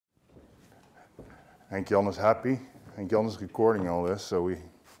Henk Jan is happy. Henk Jan is recording all this, so we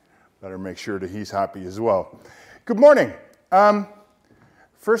better make sure that he's happy as well. Good morning.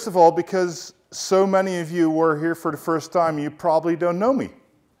 First of all, because so many of you were here for the first time, you probably don't know me.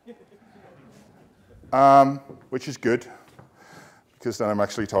 Which is good, because then I'm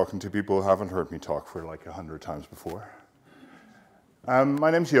actually talking to people who haven't heard me talk for like 100 times before.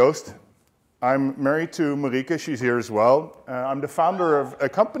 My name's Joost. I'm married to Marieke, she's here as well. I'm the founder of a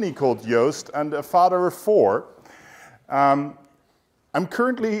company called Joost and a father of 4. I'm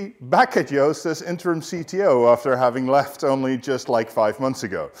currently back at Joost as interim CTO after having left only just like 5 months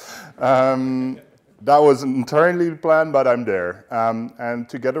ago. That wasn't entirely planned, but I'm there. And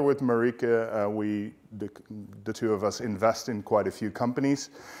together with Marieke, the two of us invest in quite a few companies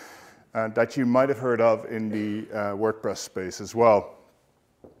that you might have heard of in the WordPress space as well.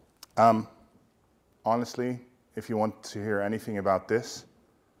 Honestly, if you want to hear anything about this,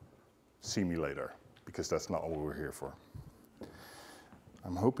 see me later, because that's not what we're here for.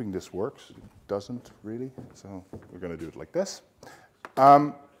 I'm hoping this works. It doesn't really, so we're going to do it like this.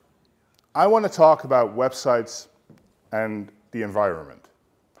 I want to talk about websites and the environment.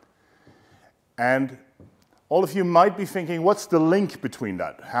 And all of you might be thinking, what's the link between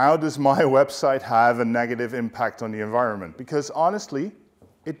that? How does my website have a negative impact on the environment? Because honestly,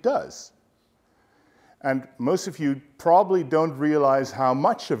 it does. And most of you probably don't realize how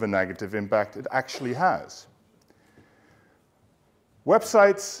much of a negative impact it actually has.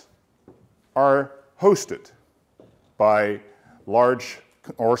 Websites are hosted by large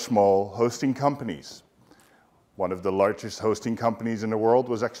or small hosting companies. One of the largest hosting companies in the world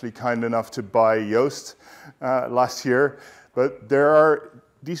was actually kind enough to buy Joost last year. But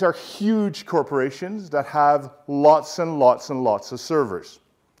these are huge corporations that have lots and lots and lots of servers.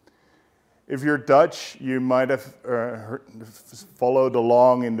 If you're Dutch, you might have followed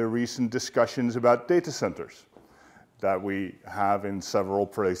along in the recent discussions about data centers that we have in several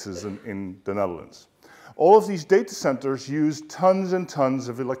places in the Netherlands. All of these data centers use tons and tons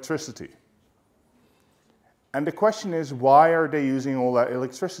of electricity. And the question is, why are they using all that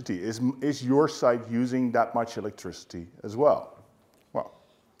electricity? Is your site using that much electricity as well? Well,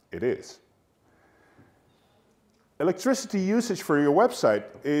 it is. Electricity usage for your website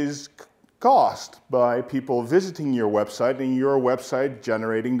is caused by people visiting your website and your website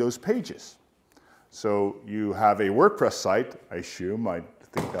generating those pages. So you have a WordPress site, I assume. I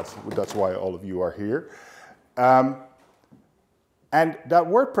think that's why all of you are here. And that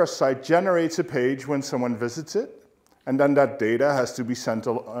WordPress site generates a page when someone visits it, and then that data has to be sent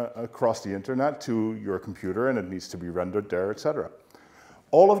across the internet to your computer, and it needs to be rendered there, etc.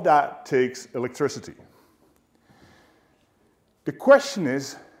 All of that takes electricity. The question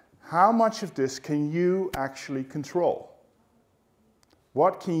is, how much of this can you actually control?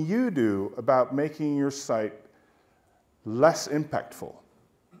 What can you do about making your site less impactful?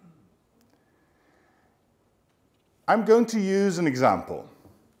 I'm going to use an example.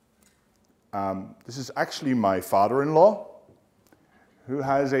 This is actually my father-in-law, who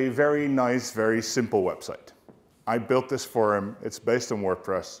has a very nice, very simple website. I built this for him. It's based on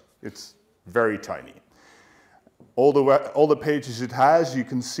WordPress. It's very tiny. All the pages it has, you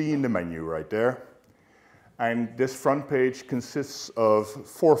can see in the menu right there. And this front page consists of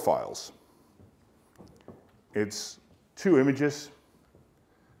 4 files. It's 2 images,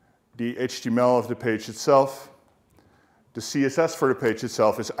 the HTML of the page itself. The CSS for the page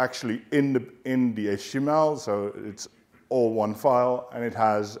itself is actually in the HTML, so it's all one file, and it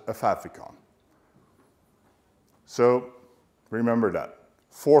has a favicon. So remember that,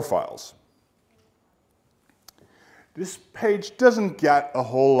 4 files. This page doesn't get a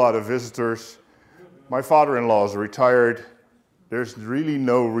whole lot of visitors. My father-in-law is retired. There's really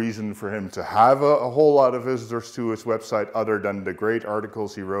no reason for him to have a whole lot of visitors to his website other than the great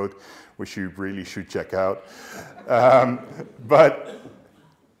articles he wrote, which you really should check out. But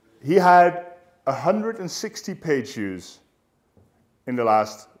he had 160 page views in the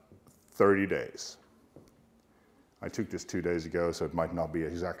last 30 days. I took this 2 days ago, so it might not be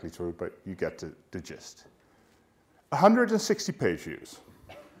exactly true, but you get the gist. 160 page views.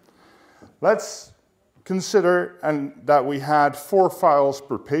 Let's consider that we had 4 files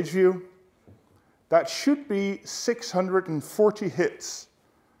per page view. That should be 640 hits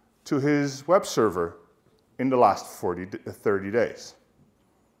to his web server in the last 30 days.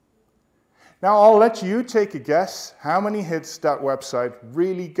 Now I'll let you take a guess how many hits that website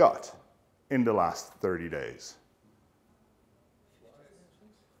really got in the last 30 days.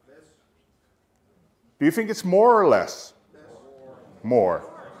 Do you think it's more or less? More.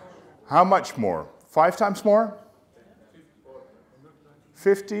 How much more? 5 times more?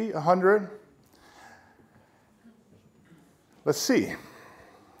 50, 100? Let's see.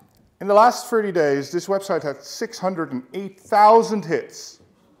 In the last 30 days, this website had 608,000 hits.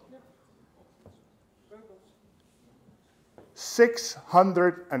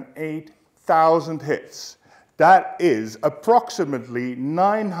 608,000 hits. That is approximately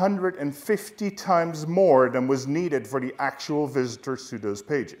 950 times more than was needed for the actual visitors to those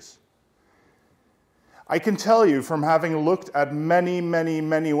pages. I can tell you from having looked at many, many,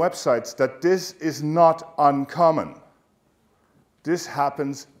 many websites that this is not uncommon. This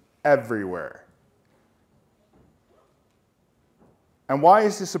happens everywhere. And why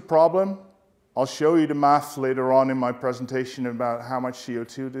is this a problem? I'll show you the math later on in my presentation about how much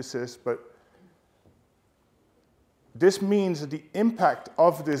CO2 this is, but this means that the impact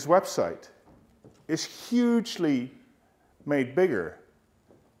of this website is hugely made bigger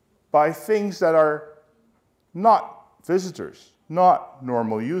by things that are not visitors, not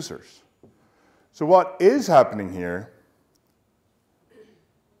normal users. So what is happening here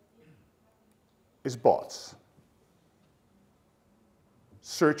is bots.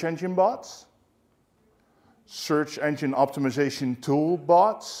 Search engine bots, search engine optimization tool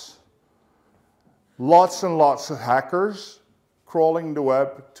bots, lots and lots of hackers crawling the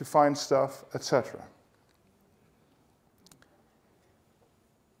web to find stuff, etc.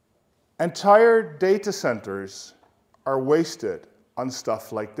 Entire data centers are wasted on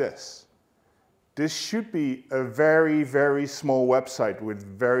stuff like this. This should be a very, very small website with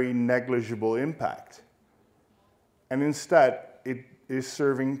very negligible impact. And instead, it is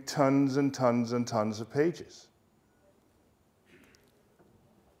serving tons and tons and tons of pages.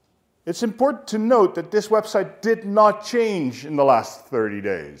 It's important to note that this website did not change in the last 30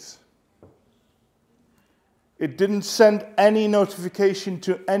 days. It didn't send any notification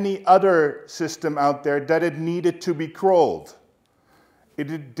to any other system out there that it needed to be crawled.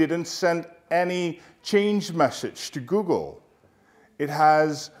 It didn't send any change message to Google. It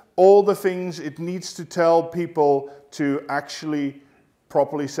has all the things it needs to tell people to actually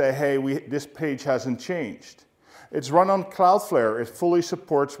properly say, hey, this page hasn't changed. It's run on Cloudflare. It fully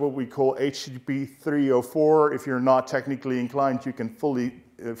supports what we call HTTP 304. If you're not technically inclined, you can fully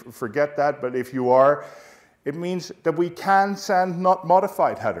forget that. But if you are, it means that we can send not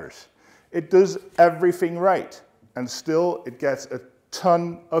modified headers. It does everything right. And still, it gets a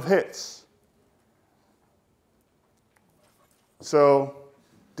ton of hits. So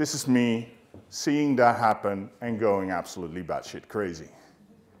this is me seeing that happen and going absolutely batshit crazy.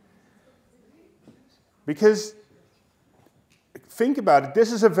 Because think about it,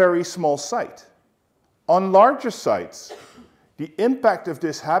 this is a very small site. On larger sites, the impact of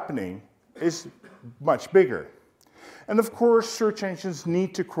this happening is much bigger. And of course, search engines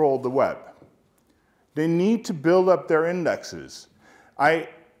need to crawl the web. They need to build up their indexes.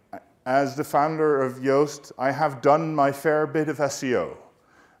 As the founder of Joost, I have done my fair bit of SEO.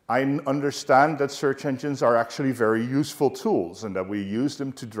 I understand that search engines are actually very useful tools and that we use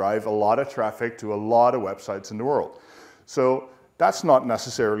them to drive a lot of traffic to a lot of websites in the world. So that's not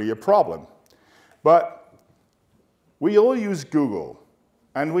necessarily a problem. But we all use Google,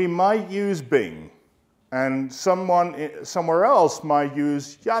 and we might use Bing, and someone somewhere else might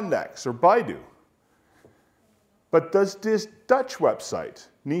use Yandex or Baidu. But does this Dutch website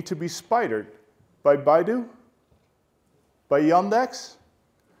need to be spidered by Baidu? By Yandex?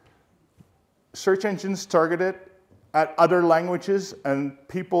 Search engines targeted at other languages and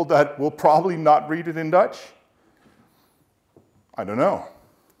people that will probably not read it in Dutch? I don't know.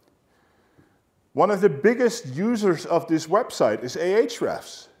 One of the biggest users of this website is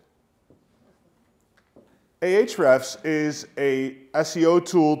Ahrefs. Ahrefs is a SEO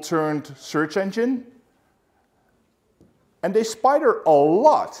tool turned search engine, and they spider a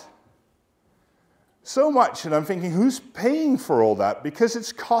lot. So much, and I'm thinking, who's paying for all that? Because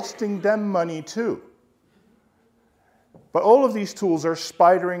it's costing them money too. But all of these tools are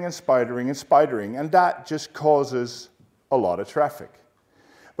spidering and spidering and spidering, and that just causes a lot of traffic.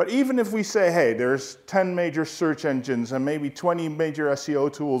 But even if we say, hey, there's 10 major search engines and maybe 20 major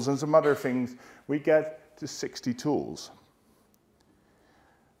SEO tools and some other things, we get to 60 tools.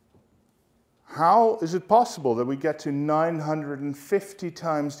 How is it possible that we get to 950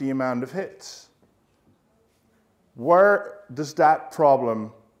 times the amount of hits? Where does that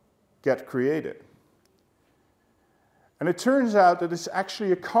problem get created? And it turns out that it's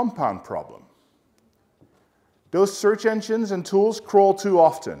actually a compound problem. Those search engines and tools crawl too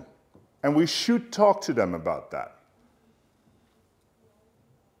often, and we should talk to them about that.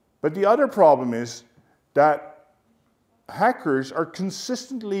 But the other problem is that hackers are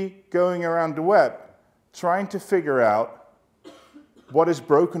consistently going around the web trying to figure out what is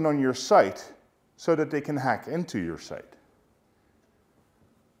broken on your site so that they can hack into your site.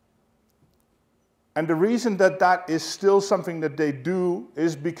 And the reason that that is still something that they do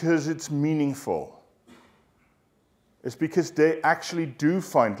is because it's meaningful. It's because they actually do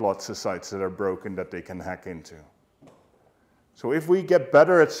find lots of sites that are broken that they can hack into. So if we get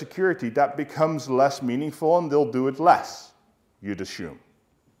better at security, that becomes less meaningful and they'll do it less, you'd assume.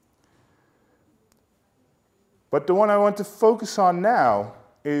 But the one I want to focus on now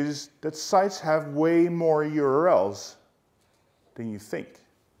is that sites have way more URLs than you think.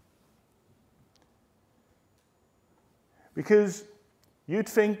 Because you'd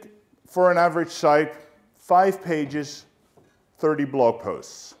think for an average site, 5 pages, 30 blog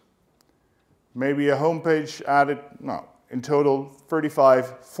posts. Maybe a homepage added, no, in total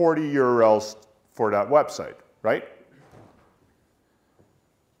 35, 40 URLs for that website, right?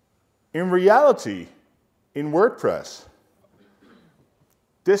 In reality, in WordPress,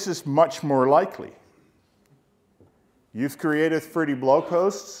 this is much more likely. You've created 30 blog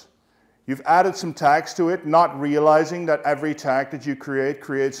posts, you've added some tags to it, not realizing that every tag that you create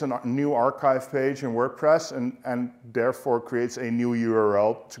creates a new archive page in WordPress and therefore creates a new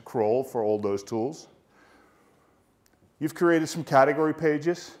URL to crawl for all those tools. You've created some category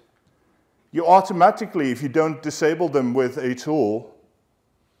pages. You automatically, if you don't disable them with a tool,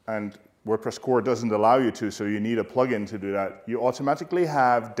 and WordPress core doesn't allow you to, so you need a plugin to do that, you automatically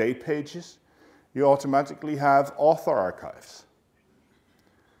have date pages. You automatically have author archives.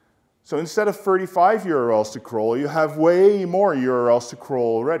 So instead of 35 URLs to crawl, you have way more URLs to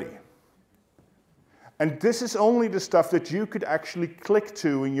crawl already. And this is only the stuff that you could actually click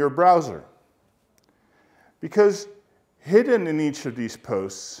to in your browser. Because hidden in each of these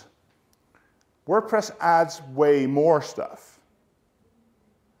posts, WordPress adds way more stuff.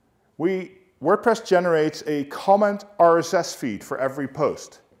 WordPress generates a comment RSS feed for every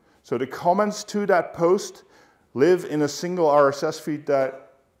post. So the comments to that post live in a single RSS feed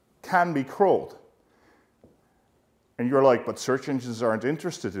that can be crawled. And you're like, but search engines aren't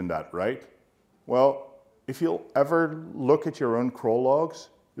interested in that, right? Well, if you'll ever look at your own crawl logs,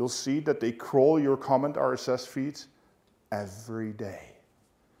 you'll see that they crawl your comment RSS feeds every day,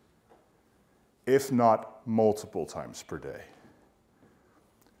 if not multiple times per day.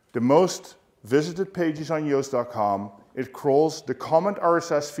 The most visited pages on Yoast.com, it crawls the comment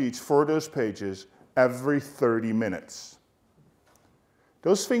RSS feeds for those pages every 30 minutes.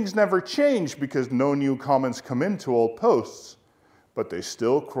 Those things never change because no new comments come into all posts, but they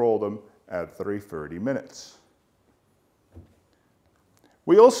still crawl them every 30 minutes.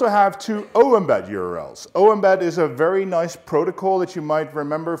 We also have 2 OEmbed URLs. OEmbed is a very nice protocol that you might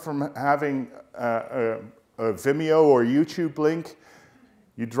remember from having a Vimeo or YouTube link.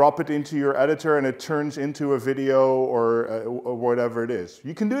 You drop it into your editor and it turns into a video or whatever it is.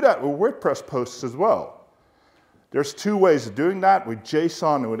 You can do that with WordPress posts as well. There's 2 ways of doing that, with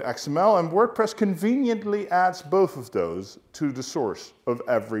JSON and with XML, and WordPress conveniently adds both of those to the source of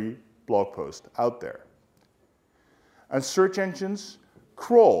every blog post out there. And search engines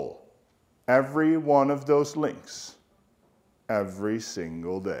crawl every one of those links every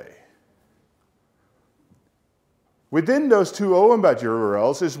single day. Within those 2 OEmbed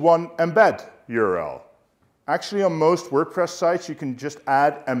URLs is one embed URL. Actually, on most WordPress sites, you can just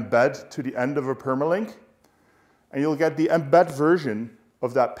add embed to the end of a permalink, and you'll get the embed version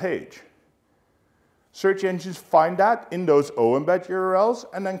of that page. Search engines find that in those OEmbed URLs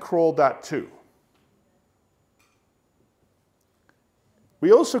and then crawl that too.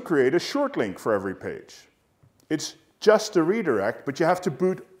 We also create a short link for every page. It's just a redirect, but you have to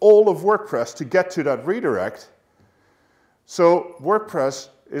boot all of WordPress to get to that redirect. So WordPress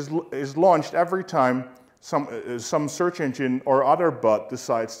is launched every time some search engine or other bot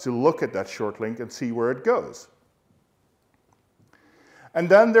decides to look at that short link and see where it goes. And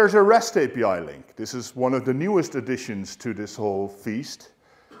then there's a REST API link. This is one of the newest additions to this whole feast,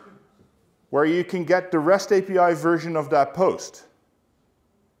 where you can get the REST API version of that post.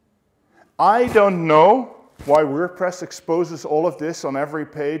 I don't know why WordPress exposes all of this on every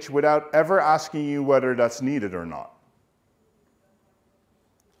page without ever asking you whether that's needed or not.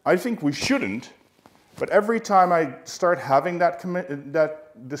 I think we shouldn't, but every time I start having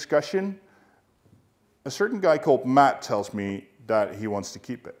that discussion, a certain guy called Matt tells me that he wants to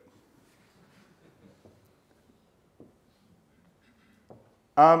keep it.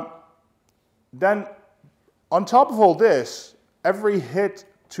 Then, on top of all this, every hit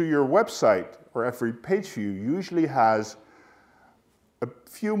to your website or every page view usually has a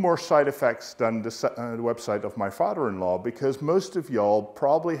few more side effects than the website of my father-in-law, because most of y'all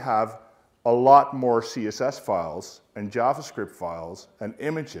probably have a lot more CSS files and JavaScript files and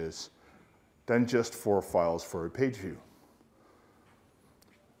images than just 4 files for a page view.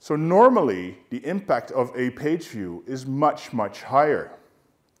 So normally, the impact of a page view is much, much higher.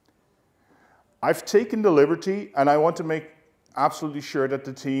 I've taken the liberty, and I want to make absolutely sure that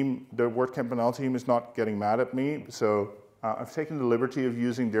the team, the WordCamp NL team, is not getting mad at me. So I've taken the liberty of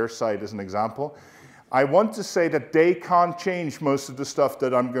using their site as an example. I want to say that they can't change most of the stuff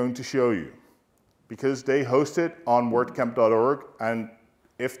that I'm going to show you, because they host it on wordcamp.org, and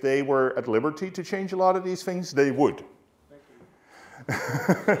if they were at liberty to change a lot of these things, they would.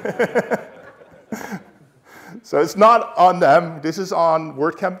 So it's not on them, this is on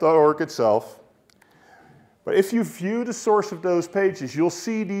wordcamp.org itself. But if you view the source of those pages, you'll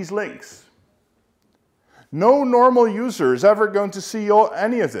see these links. No normal user is ever going to see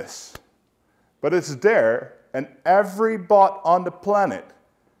any of this, but it's there, and every bot on the planet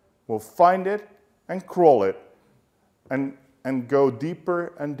will find it and crawl it and go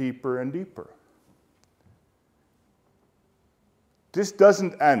deeper and deeper and deeper. This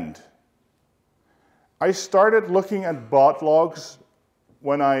doesn't end. I started looking at bot logs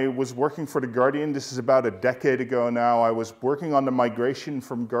when I was working for The Guardian. This is about a decade ago now. I was working on the migration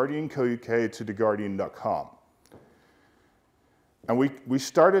from Guardian Co.uk to theguardian.com. And we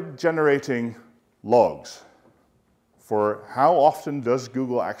started generating logs for how often does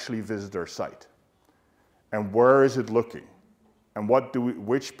Google actually visit our site? And where is it looking? And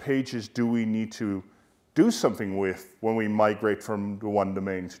which pages do we need to do something with when we migrate from the one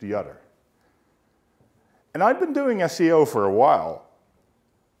domain to the other? And I'd been doing SEO for a while,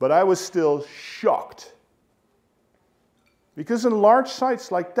 but I was still shocked. Because in large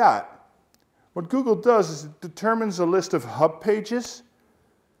sites like that, what Google does is it determines a list of hub pages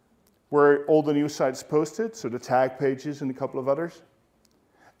where all the new sites posted, so the tag pages and a couple of others.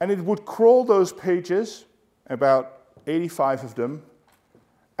 And it would crawl those pages, about 85 of them,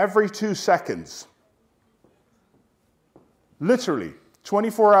 every 2 seconds. Literally,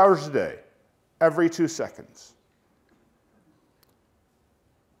 24 hours a day, every 2 seconds.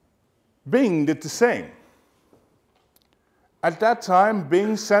 Bing did the same. At that time,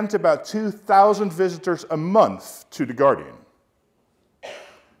 Bing sent about 2,000 visitors a month to The Guardian.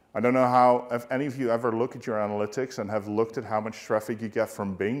 I don't know if any of you ever look at your analytics and have looked at how much traffic you get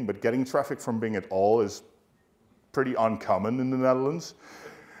from Bing, but getting traffic from Bing at all is pretty uncommon in the Netherlands.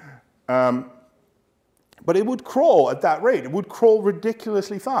 But it would crawl at that rate. It would crawl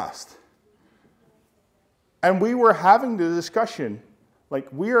ridiculously fast. And we were having the discussion,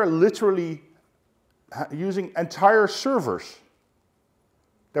 like we are literally using entire servers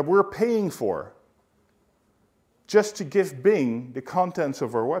that we're paying for just to give Bing the contents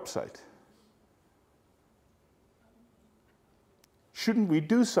of our website. Shouldn't we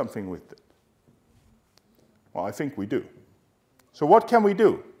do something with it? Well, I think we do. So what can we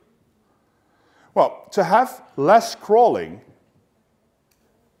do? Well, to have less crawling,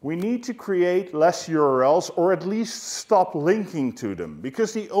 we need to create less URLs, or at least stop linking to them,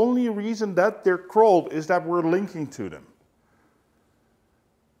 because the only reason that they're crawled is that we're linking to them.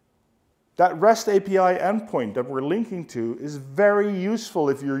 That REST API endpoint that we're linking to is very useful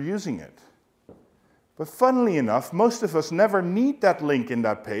if you're using it. But funnily enough, most of us never need that link in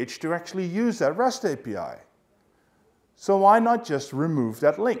that page to actually use that REST API. So why not just remove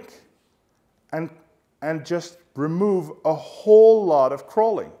that link? And just remove a whole lot of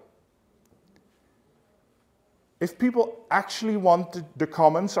crawling. If people actually want the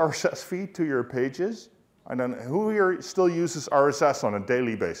comments RSS feed to your pages, I don't know, who here still uses RSS on a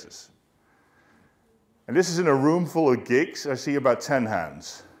daily basis? And this is in a room full of geeks. I see about 10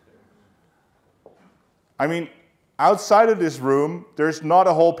 hands. I mean, outside of this room, there's not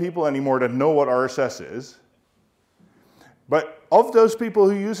a whole people anymore that know what RSS is. But of those people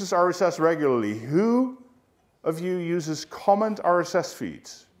who uses RSS regularly, who of you uses comment RSS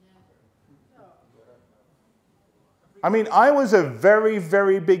feeds? I mean, I was a very,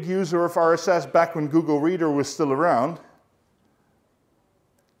 very big user of RSS back when Google Reader was still around.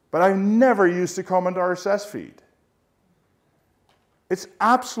 But I never used the comment RSS feed. It's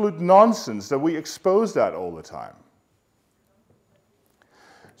absolute nonsense that we expose that all the time.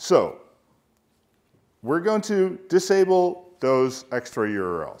 So, we're going to disable those extra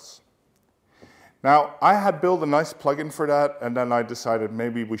URLs. Now, I had built a nice plugin for that, and then I decided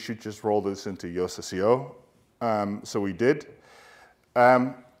maybe we should just roll this into Joost SEO. So we did.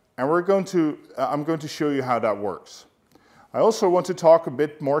 And I'm going to show you how that works. I also want to talk a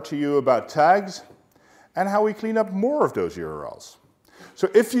bit more to you about tags and how we clean up more of those URLs. So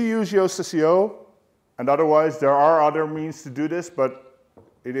if you use Joost SEO, and otherwise there are other means to do this, but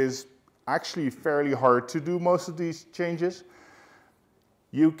it is actually fairly hard to do most of these changes,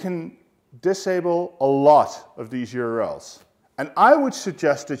 you can disable a lot of these URLs. And I would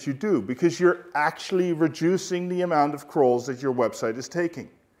suggest that you do, because you're actually reducing the amount of crawls that your website is taking.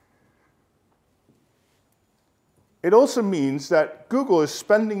 It also means that Google is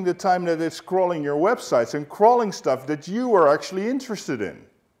spending the time that it's crawling your websites and crawling stuff that you are actually interested in.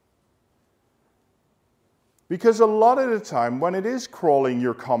 Because a lot of the time, when it is crawling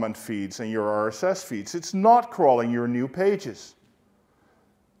your comment feeds and your RSS feeds, it's not crawling your new pages.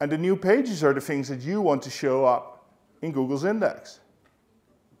 And the new pages are the things that you want to show up in Google's index.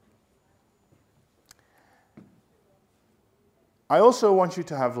 I also want you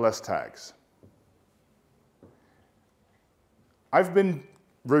to have less tags. I've been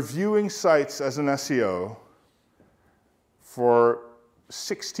reviewing sites as an SEO for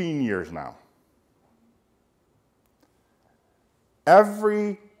 16 years now.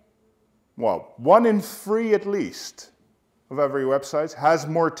 One in 3 at least of every website has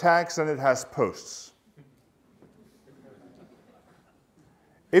more tags than it has posts.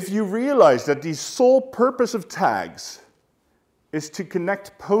 If you realize that the sole purpose of tags is to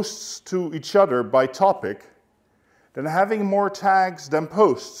connect posts to each other by topic, then having more tags than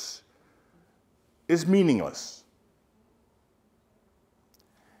posts is meaningless.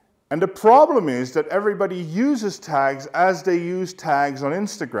 And the problem is that everybody uses tags as they use tags on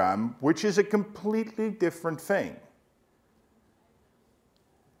Instagram, which is a completely different thing.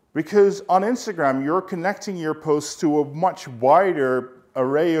 Because on Instagram, you're connecting your posts to a much wider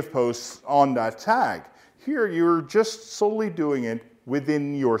array of posts on that tag. Here, you're just solely doing it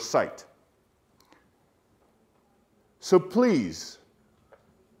within your site. So please,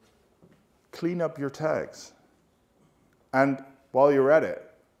 clean up your tags. And while you're at it,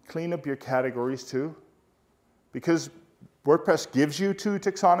 clean up your categories too. Because WordPress gives you 2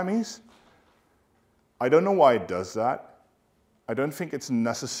 taxonomies. I don't know why it does that. I don't think it's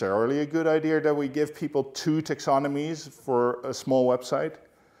necessarily a good idea that we give people 2 taxonomies for a small website.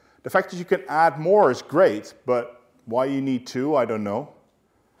 The fact that you can add more is great, but why you need 2, I don't know.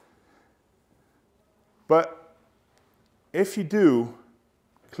 But if you do,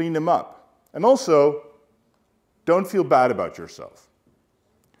 clean them up. And also, don't feel bad about yourself.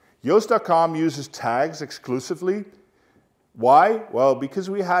 Yoast.com uses tags exclusively. Why? Well, because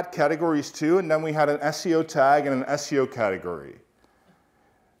we had categories too, and then we had an SEO tag and an SEO category.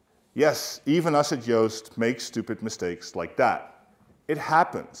 Yes, even us at Joost make stupid mistakes like that. It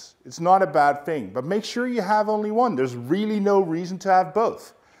happens. It's not a bad thing, but make sure you have only one. There's really no reason to have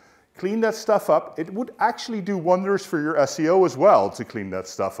both. Clean that stuff up. It would actually do wonders for your SEO as well to clean that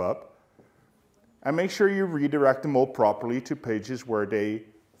stuff up. And make sure you redirect them all properly to pages where they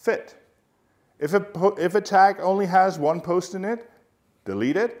fit. If a tag only has 1 post in it,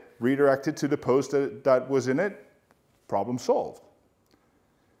 delete it, redirect it to the post that was in it, problem solved.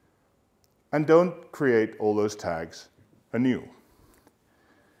 And don't create all those tags anew.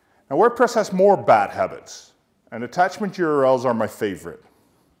 Now, WordPress has more bad habits, and attachment URLs are my favorite,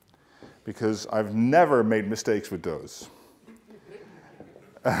 because I've never made mistakes with those.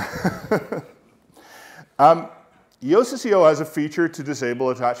 Yoast SEO has a feature to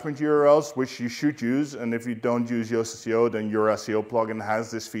disable attachment URLs, which you should use, and if you don't use Yoast SEO, then your SEO plugin has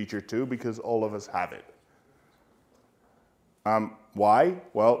this feature too, because all of us have it. Why?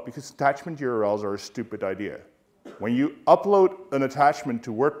 Well, because attachment URLs are a stupid idea. When you upload an attachment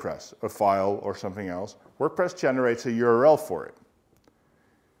to WordPress, a file or something else, WordPress generates a URL for it.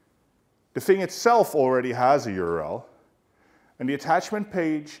 The thing itself already has a URL, and the attachment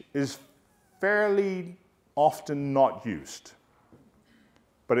page is fairly often not used.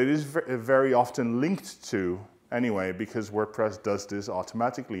 But it is very often linked to anyway, because WordPress does this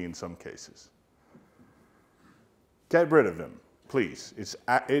automatically in some cases. Get rid of them, please.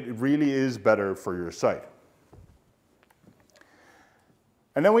 It really is better for your site.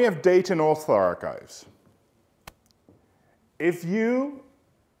 And then we have date and author archives. If you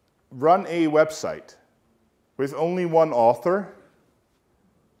run a website with only 1 author,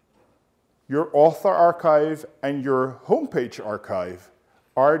 your author archive and your homepage archive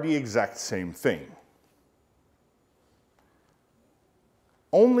are the exact same thing.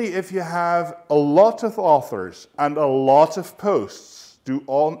 Only if you have a lot of authors and a lot of posts do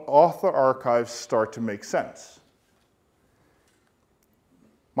all author archives start to make sense.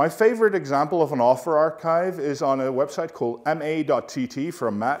 My favorite example of an author archive is on a website called ma.tt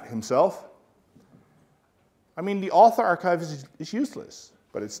from Matt himself. I mean, the author archive is useless,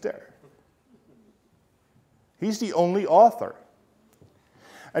 but it's there. He's the only author.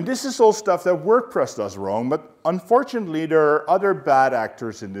 And this is all stuff that WordPress does wrong, but unfortunately there are other bad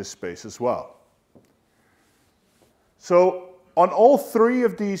actors in this space as well. So on all three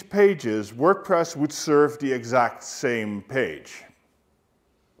of these pages, WordPress would serve the exact same page.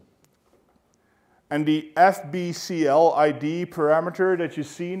 And the FBCL ID parameter that you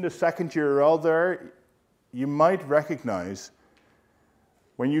see in the second URL there, you might recognize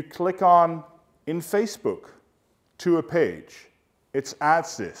when you click on in Facebook to a page, it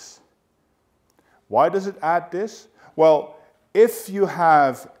adds this. Why does it add this? Well, if you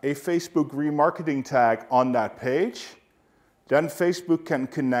have a Facebook remarketing tag on that page, then Facebook can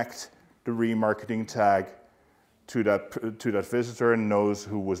connect the remarketing tag to that visitor and knows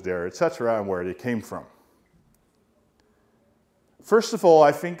who was there, etc., and where they came from. First of all,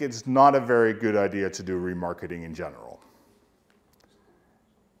 I think it's not a very good idea to do remarketing in general.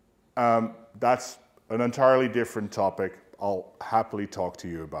 That's an entirely different topic I'll happily talk to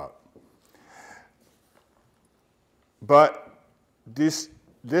you about. But this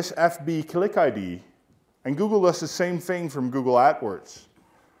FB click ID, and Google does the same thing from Google AdWords.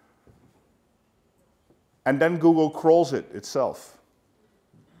 And then Google crawls it itself.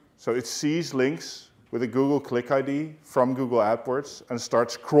 So it sees links with a Google click ID from Google AdWords and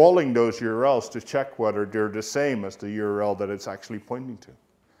starts crawling those URLs to check whether they're the same as the URL that it's actually pointing to.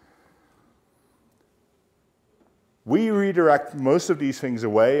 We redirect most of these things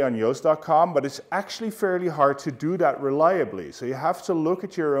away on Joost.com, but it's actually fairly hard to do that reliably. So you have to look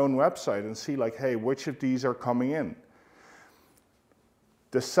at your own website and see, like, hey, which of these are coming in?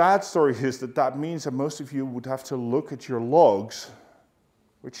 The sad story is that that means that most of you would have to look at your logs,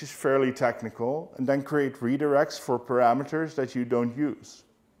 which is fairly technical, and then create redirects for parameters that you don't use.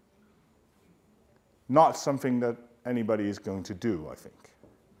 Not something that anybody is going to do, I think.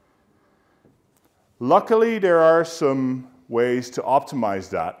 Luckily, there are some ways to optimize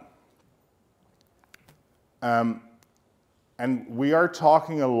that. And we are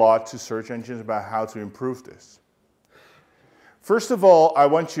talking a lot to search engines about how to improve this. First of all, I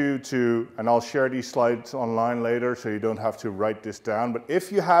want you to, and I'll share these slides online later so you don't have to write this down, but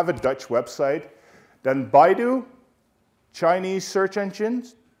if you have a Dutch website, then Baidu, Chinese search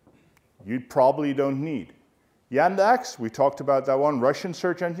engines, you probably don't need. Yandex, we talked about that one, Russian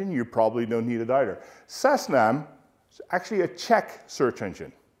search engine, you probably don't need it either. Sasnam is actually a Czech search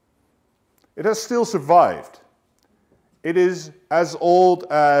engine. It has still survived. It is as old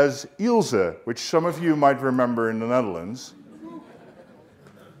as Ilse, which some of you might remember in the Netherlands.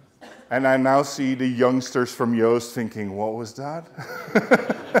 And I now see the youngsters from Joost thinking, what was that?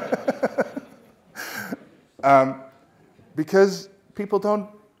 Because people don't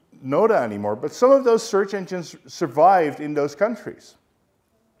know that anymore. But some of those search engines survived in those countries.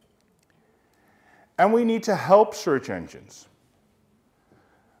 And we need to help search engines.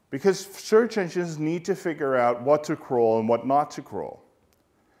 Because search engines need to figure out what to crawl and what not to crawl.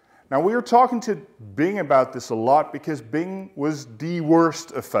 Now, we were talking to Bing about this a lot because Bing was the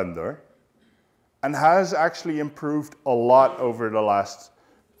worst offender and has actually improved a lot over the last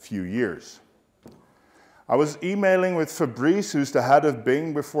few years. I was emailing with Fabrice, who's the head of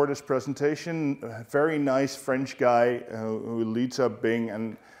Bing, before this presentation, a very nice French guy who leads up Bing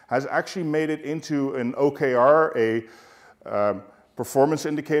and has actually made it into an OKR, a performance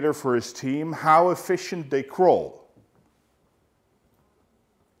indicator for his team, how efficient they crawl.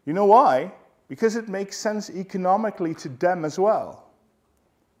 You know why? Because it makes sense economically to them as well.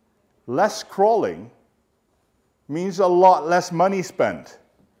 Less crawling means a lot less money spent.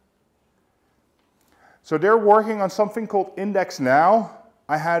 So they're working on something called Index Now.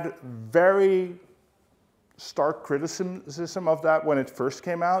 I had very stark criticism of that when it first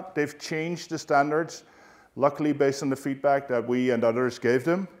came out. They've changed the standards, luckily based on the feedback that we and others gave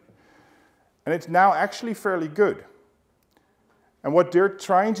them. And it's now actually fairly good. And what they're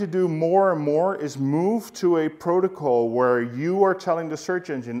trying to do more and more is move to a protocol where you are telling the search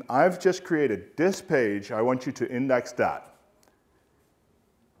engine, I've just created this page, I want you to index that.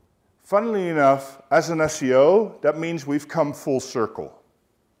 Funnily enough, as an SEO, that means we've come full circle.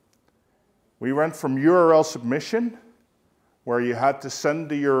 We went from URL submission, where you had to send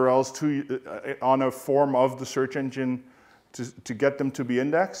the URLs on a form of the search engine to get them to be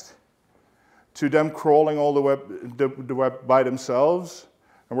indexed, to them crawling all the web by themselves,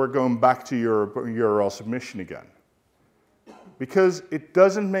 and we're going back to your URL submission again. Because it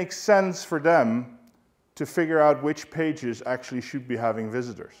doesn't make sense for them to figure out which pages actually should be having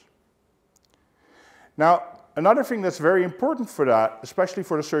visitors. Now, another thing that's very important for that, especially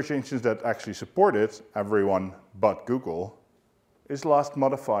for the search engines that actually support it, everyone but Google, is last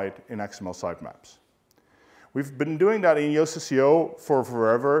modified in XML sitemaps. We've been doing that in Joost SEO for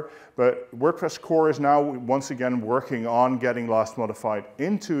forever, but WordPress core is now once again working on getting last modified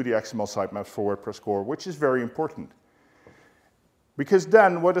into the XML sitemaps for WordPress core, which is very important. Because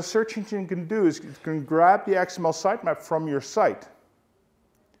then what a search engine can do is it can grab the XML sitemap from your site,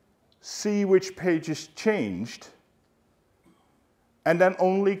 see which pages changed, and then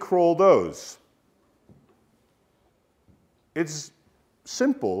only crawl those. It's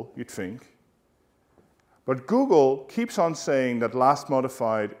simple, you'd think, but Google keeps on saying that last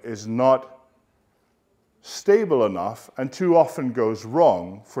modified is not stable enough and too often goes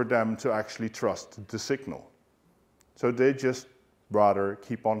wrong for them to actually trust the signal. So they just rather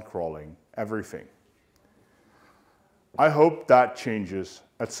keep on crawling everything. I hope that changes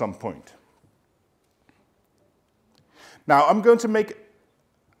at some point. Now, I'm going to make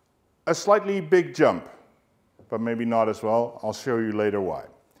a slightly big jump, but maybe not as well. I'll show you later why.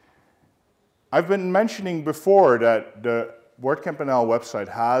 I've been mentioning before that the WordCamp NL website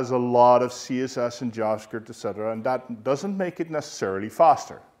has a lot of CSS and JavaScript, etc., and that doesn't make it necessarily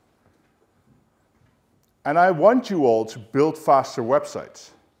faster. And I want you all to build faster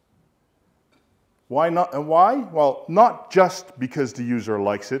websites. Why not? And why? Well, not just because the user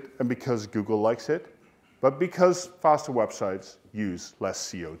likes it and because Google likes it, but because faster websites use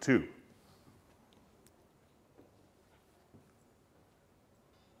less CO2.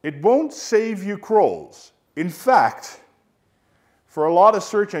 It won't save you crawls. In fact, for a lot of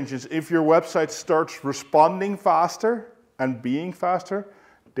search engines, if your website starts responding faster and being faster,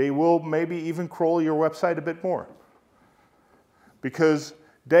 they will maybe even crawl your website a bit more. Because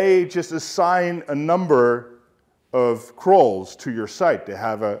they just assign a number of crawls to your site. They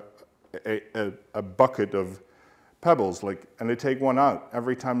have a bucket of pebbles, and they take one out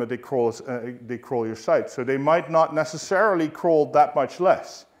every time that they crawl your site. So they might not necessarily crawl that much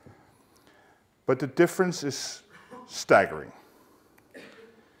less. But the difference is staggering.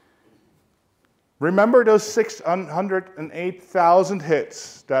 Remember those 608,000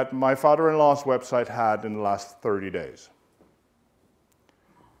 hits that my father-in-law's website had in the last 30 days?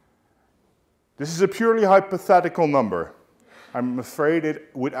 This is a purely hypothetical number. I'm afraid it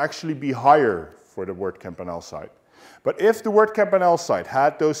would actually be higher for the WordCamp NL site. But if the WordCamp NL site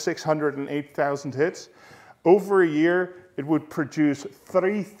had those 608,000 hits, over a year it would produce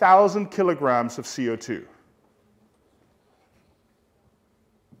 3,000 kilograms of CO2.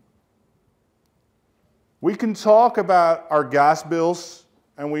 We can talk about our gas bills,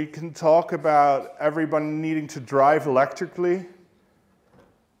 and we can talk about everybody needing to drive electrically.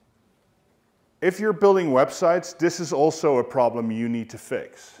 If you're building websites, this is also a problem you need to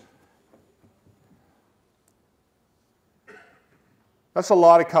fix. That's a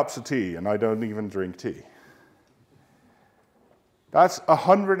lot of cups of tea, and I don't even drink tea. That's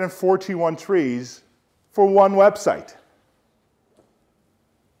 141 trees for one website.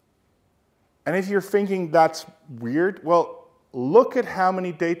 And if you're thinking that's weird, well, look at how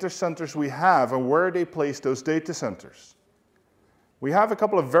many data centers we have and where they place those data centers. We have a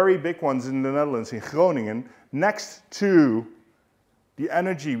couple of very big ones in the Netherlands, in Groningen, next to the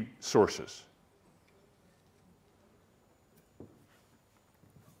energy sources.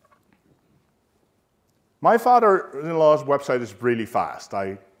 My father-in-law's website is really fast.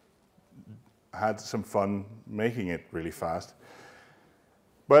 I had some fun making it really fast.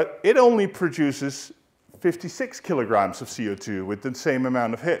 But it only produces 56 kilograms of CO2 with the same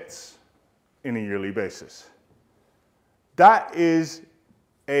amount of hits in a yearly basis. That is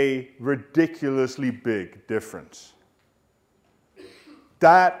a ridiculously big difference.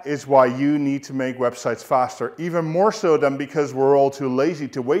 That is why you need to make websites faster, even more so than because we're all too lazy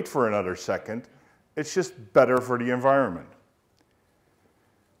to wait for another second. It's just better for the environment.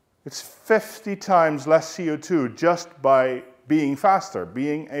 It's 50 times less CO2 just by being faster,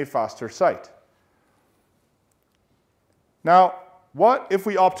 being a faster site. Now, what if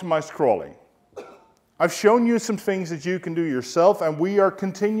we optimize crawling? I've shown you some things that you can do yourself, and we are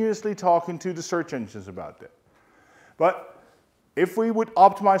continuously talking to the search engines about it. But if we would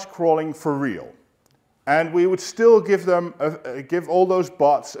optimize crawling for real, and we would still give all those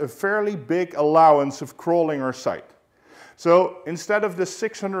bots a fairly big allowance of crawling our site. So instead of the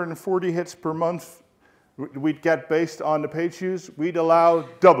 640 hits per month we'd get based on the page views, we'd allow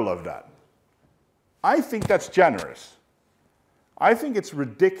double of that. I think that's generous. I think it's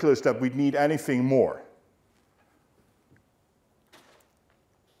ridiculous that we'd need anything more.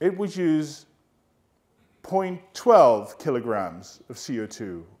 It would use 0.12 kilograms of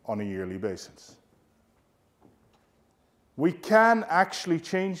CO2 on a yearly basis. We can actually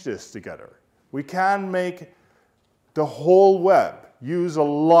change this together. We can make the whole web use a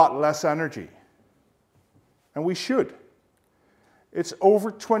lot less energy. And we should. It's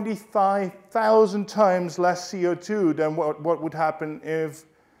over 25,000 times less CO2 than what would happen if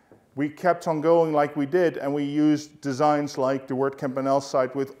we kept on going like we did, and we used designs like the WordCamp NL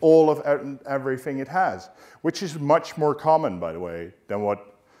site with all of everything it has, which is much more common, by the way, than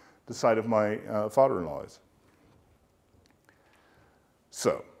what the site of my father-in-law is.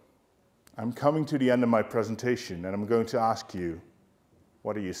 So, I'm coming to the end of my presentation, and I'm going to ask you,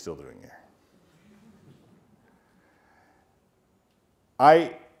 what are you still doing here?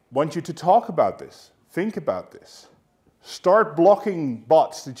 I want you to talk about this, think about this. Start blocking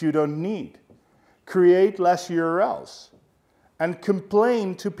bots that you don't need. Create less URLs. And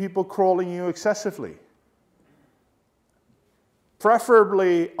complain to people crawling you excessively.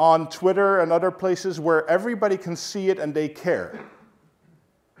 Preferably on Twitter and other places where everybody can see it and they care.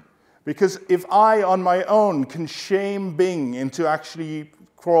 Because if I, on my own, can shame Bing into actually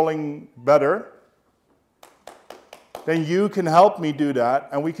crawling better, then you can help me do that,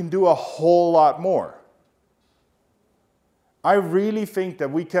 and we can do a whole lot more. I really think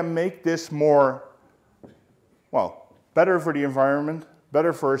that we can make this more, well, better for the environment,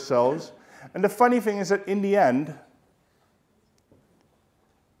 better for ourselves. And the funny thing is that in the end,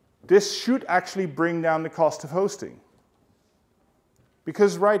 this should actually bring down the cost of hosting.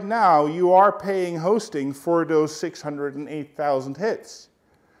 Because right now, you are paying hosting for those 608,000 hits.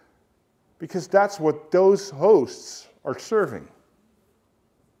 Because that's what those hosts are serving.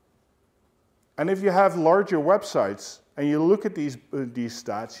 And if you have larger websites, and you look at these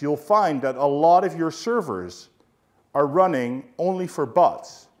stats, you'll find that a lot of your servers are running only for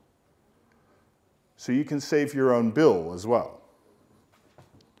bots. So you can save your own bill as well.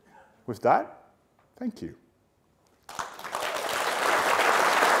 With that, thank you.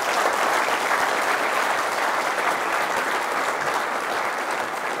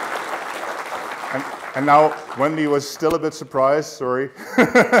 And now, Wendy was still a bit surprised, sorry.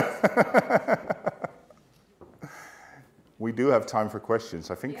 We do have time for questions.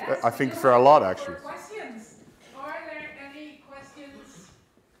 I think for a lot, actually. Questions. Are there any questions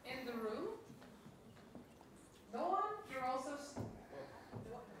in the room? No one? You're also...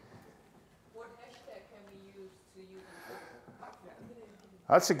 What hashtag can we use to use it?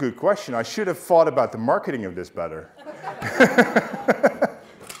 That's a good question. I should have thought about the marketing of this better.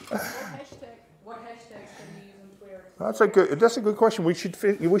 That's a good question. We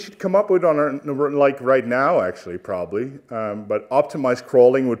should come up with on our, like right now, actually, probably. But optimized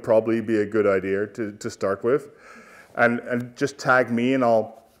crawling would probably be a good idea to start with, and just tag me and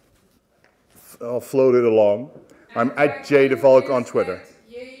I'll float it along. And I'm at Joost de Valk on Twitter.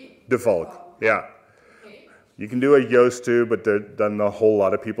 De Valk, yeah. Okay. You can do a Joost too, but then a whole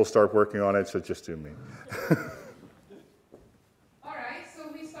lot of people start working on it, so just do me.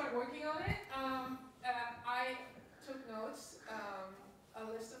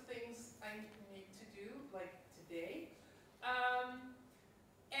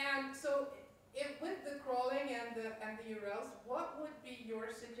 And so, with the crawling and the URLs, what would be your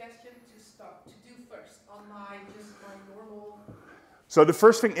suggestion to do first on my normal? So the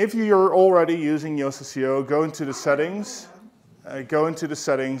first thing, if you're already using Yoast SEO, go into the settings.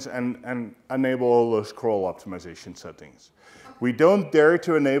 And enable all those crawl optimization settings. Okay. We don't dare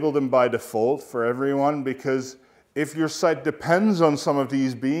to enable them by default for everyone, because if your site depends on some of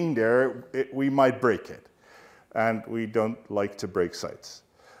these being there, we might break it. And we don't like to break sites.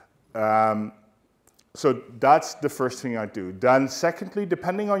 So that's the first thing I do. Then secondly,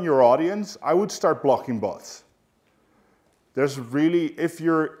 depending on your audience, I would start blocking bots. There's really, if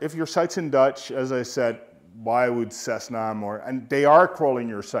your site's in Dutch, as I said, why would Cessna more, and they are crawling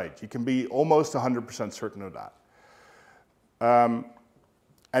your site. You can be almost 100% certain of that.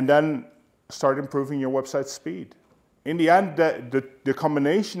 And then start improving your website speed. In the end, the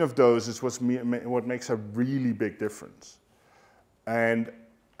combination of those is what makes a really big difference. And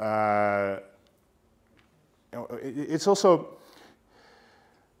it's also,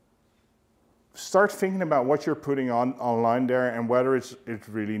 start thinking about what you're putting online there and whether it's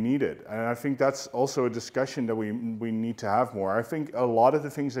really needed. And I think that's also a discussion that we need to have more. I think a lot of the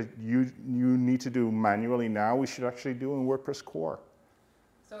things that you need to do manually now, we should actually do in WordPress core.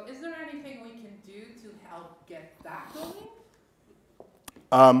 So is there anything we can do to help get that going?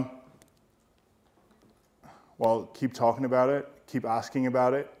 Well, keep talking about it, keep asking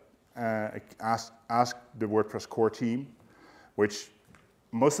about it. Ask the WordPress core team, which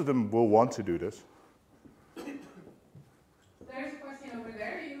most of them will want to do this. There's a question over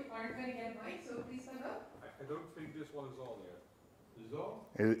there. You aren't going to get a mic, so please stand up. I don't think this one is on yet. Is it on?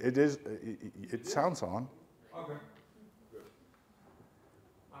 It is. It sounds on. Okay. Good.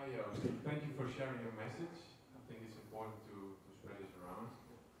 Hi, thank you for sharing your message. I think it's important to spread this around.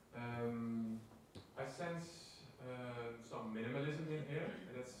 I sense some minimalism in here,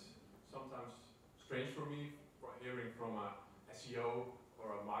 and that's sometimes strange for me for hearing from a SEO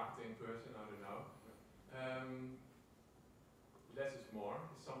or a marketing person, I don't know. Less is more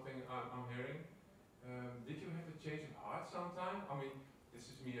is something I'm hearing. Did you have a change of heart sometime? I mean, this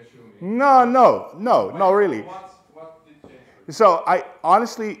is me assuming. No, really. What did change for you? So I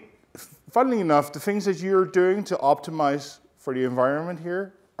honestly, funnily enough, the things that you're doing to optimize for the environment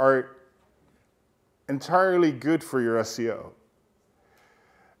here are entirely good for your SEO.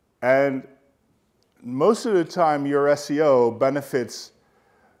 And most of the time your SEO benefits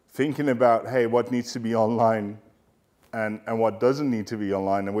thinking about, hey, what needs to be online and what doesn't need to be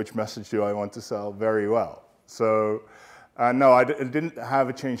online and which message do I want to sell very well. So no, I didn't have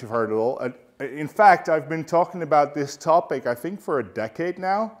a change of heart at all. In fact, I've been talking about this topic, I think, for a decade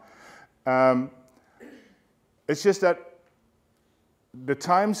now. It's just that the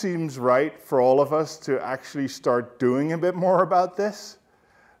time seems right for all of us to actually start doing a bit more about this.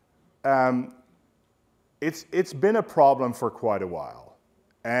 It's been a problem for quite a while.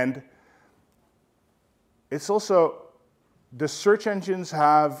 And it's also, the search engines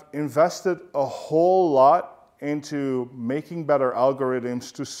have invested a whole lot into making better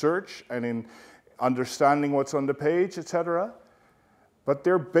algorithms to search and in understanding what's on the page, etc. But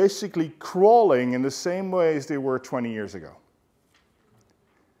they're basically crawling in the same way as they were 20 years ago.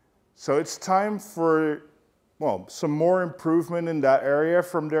 So it's time for, well, some more improvement in that area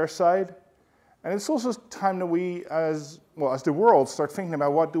from their side. And it's also time that we, as the world, start thinking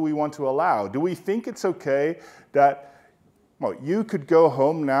about what do we want to allow. Do we think it's okay that, well, you could go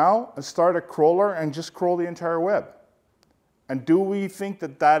home now and start a crawler and just crawl the entire web? And do we think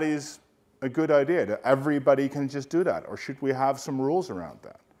that that is a good idea, that everybody can just do that? Or should we have some rules around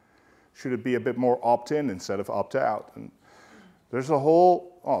that? Should it be a bit more opt-in instead of opt-out? And there's a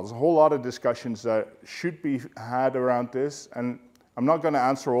whole lot of discussions that should be had around this, and I'm not going to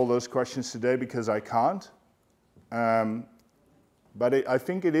answer all those questions today because I can't. But I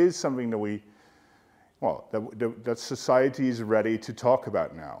think it is something that that society is ready to talk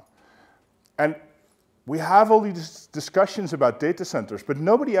about now. And we have all these discussions about data centers, but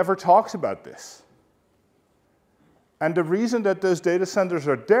nobody ever talks about this. And the reason that those data centers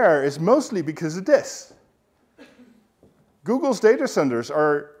are there is mostly because of this. Google's data centers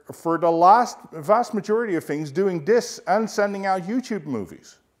are, for the vast majority of things, doing this and sending out YouTube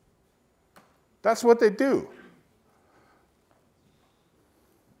movies. That's what they do.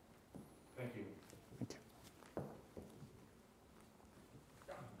 Thank you. Thank you.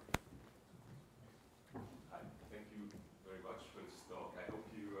 Hi, thank you very much for this talk. I hope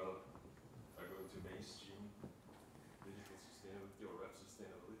you are going to mainstream digital sustainability or web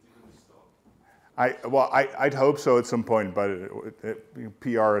sustainability with this talk. I'd hope so at some point, but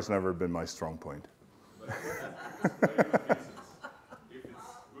PR has never been my strong point. But it's very good reasons. If it's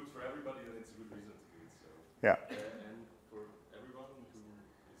good for everybody, then it's a good reason to do it. So. Yeah. And for everyone who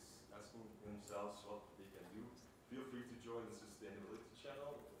is asking themselves what they can do, feel free to join the sustainability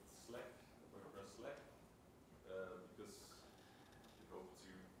channel, Slack, or Slack, because we hope to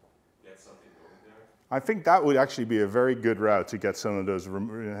get something going there. I think that would actually be a very good route to get some of those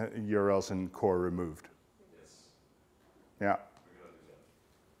URLs in core removed. Yes. Yeah. We're going to do that.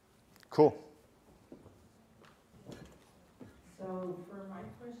 Cool. So for my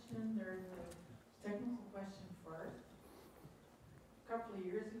question, there's a technical question first. A couple of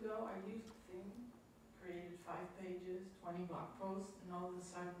years ago, I used a thing, created 5 pages, 20 blog posts, and all of a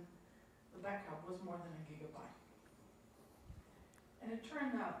sudden, the backup was more than a gigabyte. And it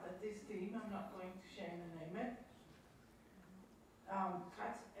turned out that this team, I'm not going to shame and name it,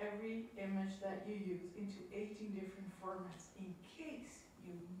 cuts every image that you use into 18 different formats in case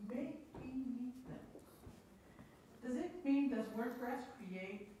you maybe need them. Does it mean, does WordPress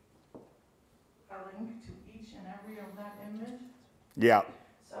create a link to each and every of that image? Yeah.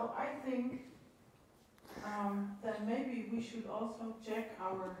 So I think that maybe we should also check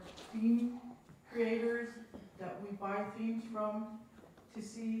our theme creators that we buy themes from to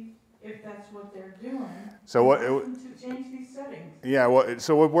see if that's what they're doing. So what? To change these settings. Yeah.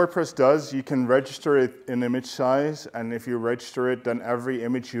 So what WordPress does, you can register it in image size, and if you register it, then every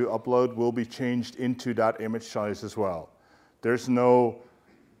image you upload will be changed into that image size as well. There's no,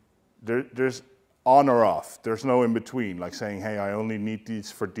 there's on or off. There's no in between, like saying, hey, I only need these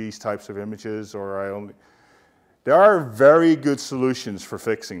for these types of images, or I only. There are very good solutions for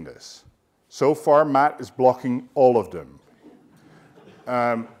fixing this. So far, Matt is blocking all of them.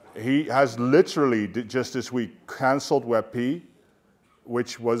 He has literally just this week canceled WebP,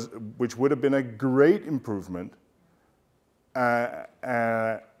 which would have been a great improvement to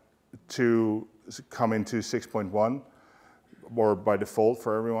come into 6.1. or by default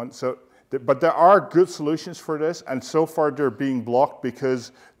for everyone. So, but there are good solutions for this, and so far they're being blocked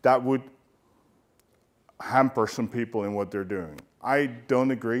because that would hamper some people in what they're doing. I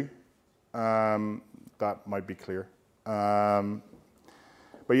don't agree. That might be clear. But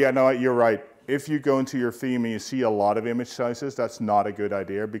yeah, no, you're right. If you go into your theme and you see a lot of image sizes, that's not a good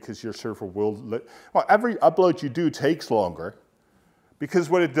idea because your server will... Well, every upload you do takes longer because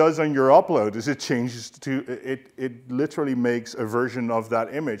what it does on your upload is it changes to... It literally makes a version of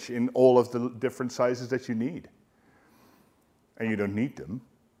that image in all of the different sizes that you need. And you don't need them.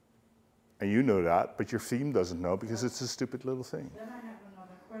 And you know that, but your theme doesn't know because it's a stupid little thing. Then I have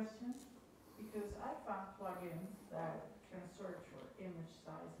another question, because I found plugins that can search for image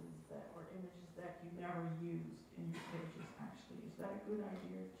sizes or images that you never used in your pages actually. Is that a good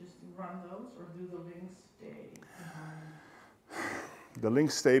idea, just to run those, or do the links stay behind? The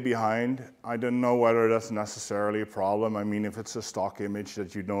links stay behind. I don't know whether that's necessarily a problem. I mean, if it's a stock image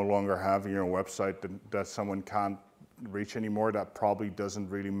that you no longer have in your website that someone can't reach anymore, that probably doesn't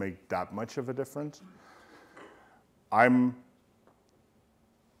really make that much of a difference.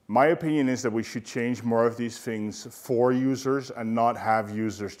 My opinion is that we should change more of these things for users and not have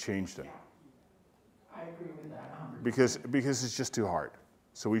users change them. I agree with that 100%. Because it's just too hard.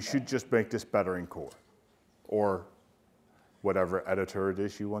 So we should just make this better in core, or whatever editor it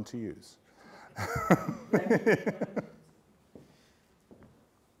is you want to use. So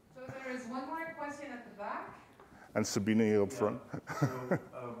there is one more question at the back. And Sabine here up front. So,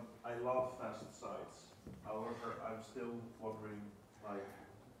 I love fast sites. However, I'm still wondering, like,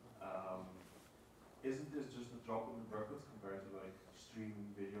 isn't this just a drop in the bucket compared to like streaming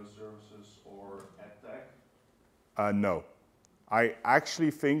video services or EdTech? No. I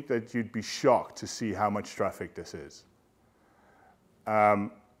actually think that you'd be shocked to see how much traffic this is.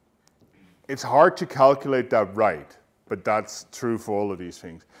 It's hard to calculate that right, but that's true for all of these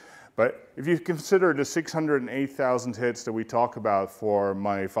things. But if you consider the 608,000 hits that we talk about for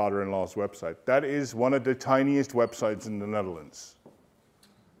my father-in-law's website, that is one of the tiniest websites in the Netherlands.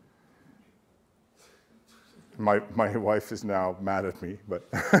 My wife is now mad at me, but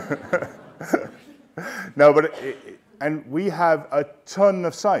no, but and we have a ton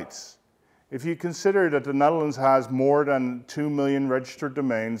of sites. If you consider that the Netherlands has more than 2 million registered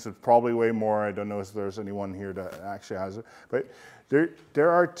domains, it's probably way more. I don't know if there's anyone here that actually has it, but there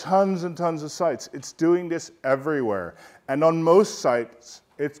are tons and tons of sites. It's doing this everywhere, and on most sites,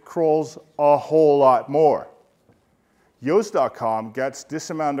 it crawls a whole lot more. Joost.com gets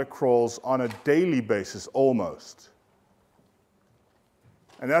this amount of crawls on a daily basis, almost.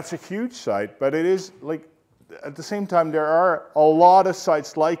 And that's a huge site, but it is like, at the same time, there are a lot of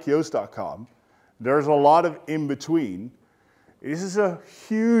sites like Joost.com. There's a lot of in between. This is a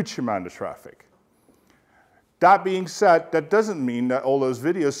huge amount of traffic. That being said, that doesn't mean that all those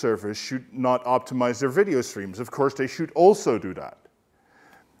video servers should not optimize their video streams. Of course, they should also do that.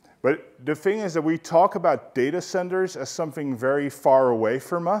 But the thing is that we talk about data centers as something very far away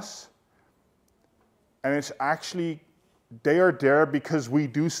from us. And it's actually, they are there because we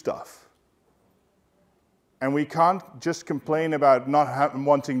do stuff. And we can't just complain about not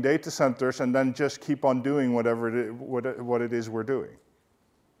wanting data centers and then just keep on doing whatever what it is we're doing.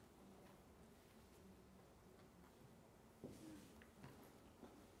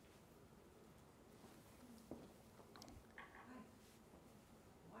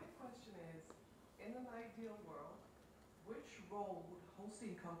 My question is, in an ideal world, which role would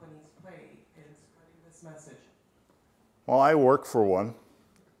hosting companies play in spreading this message? Well, I work for one.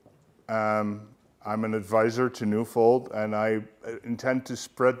 I'm an advisor to Newfold, and I intend to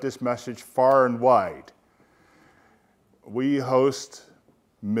spread this message far and wide. We host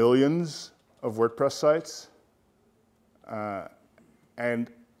millions of WordPress sites, and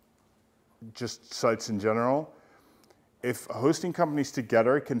just sites in general. If hosting companies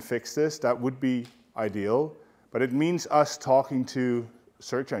together can fix this, that would be ideal, but it means us talking to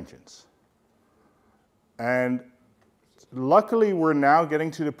search engines. And luckily, we're now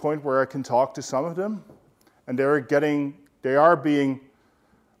getting to the point where I can talk to some of them, and they are being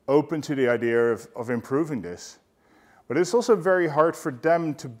open to the idea of improving this. But it's also very hard for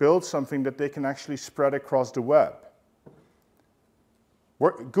them to build something that they can actually spread across the web.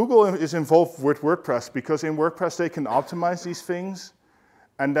 Google is involved with WordPress because in WordPress they can optimize these things,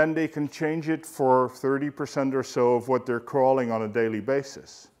 and then they can change it for 30% or so of what they're crawling on a daily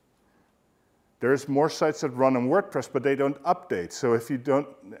basis. There's more sites that run on WordPress, but they don't update. So if they don't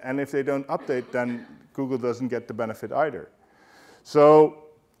update, then Google doesn't get the benefit either. So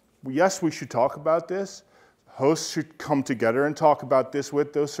yes, we should talk about this. Hosts should come together and talk about this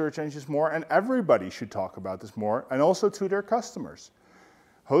with those search engines more, and everybody should talk about this more, and also to their customers.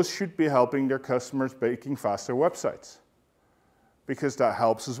 Hosts should be helping their customers making faster websites, because that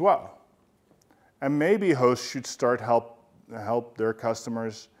helps as well. And maybe hosts should start help their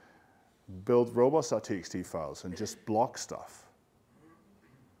customers build robots.txt files and just block stuff.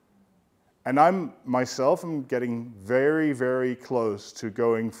 And I'm getting very, very close to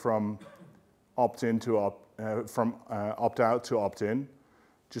going from opt-in to opt-out to opt-in,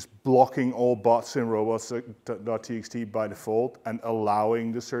 just blocking all bots in robots.txt by default and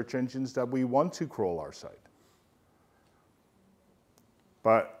allowing the search engines that we want to crawl our site.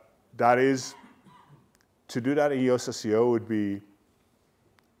 But that is, to do that in Joost SEO would be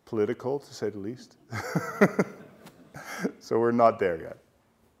political, to say the least. So we're not there yet.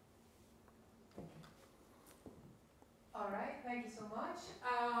 All right, thank you so much.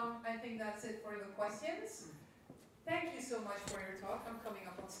 I think that's it for the questions. Thank you so much for your talk. I'm coming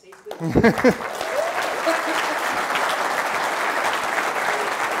up on stage with you.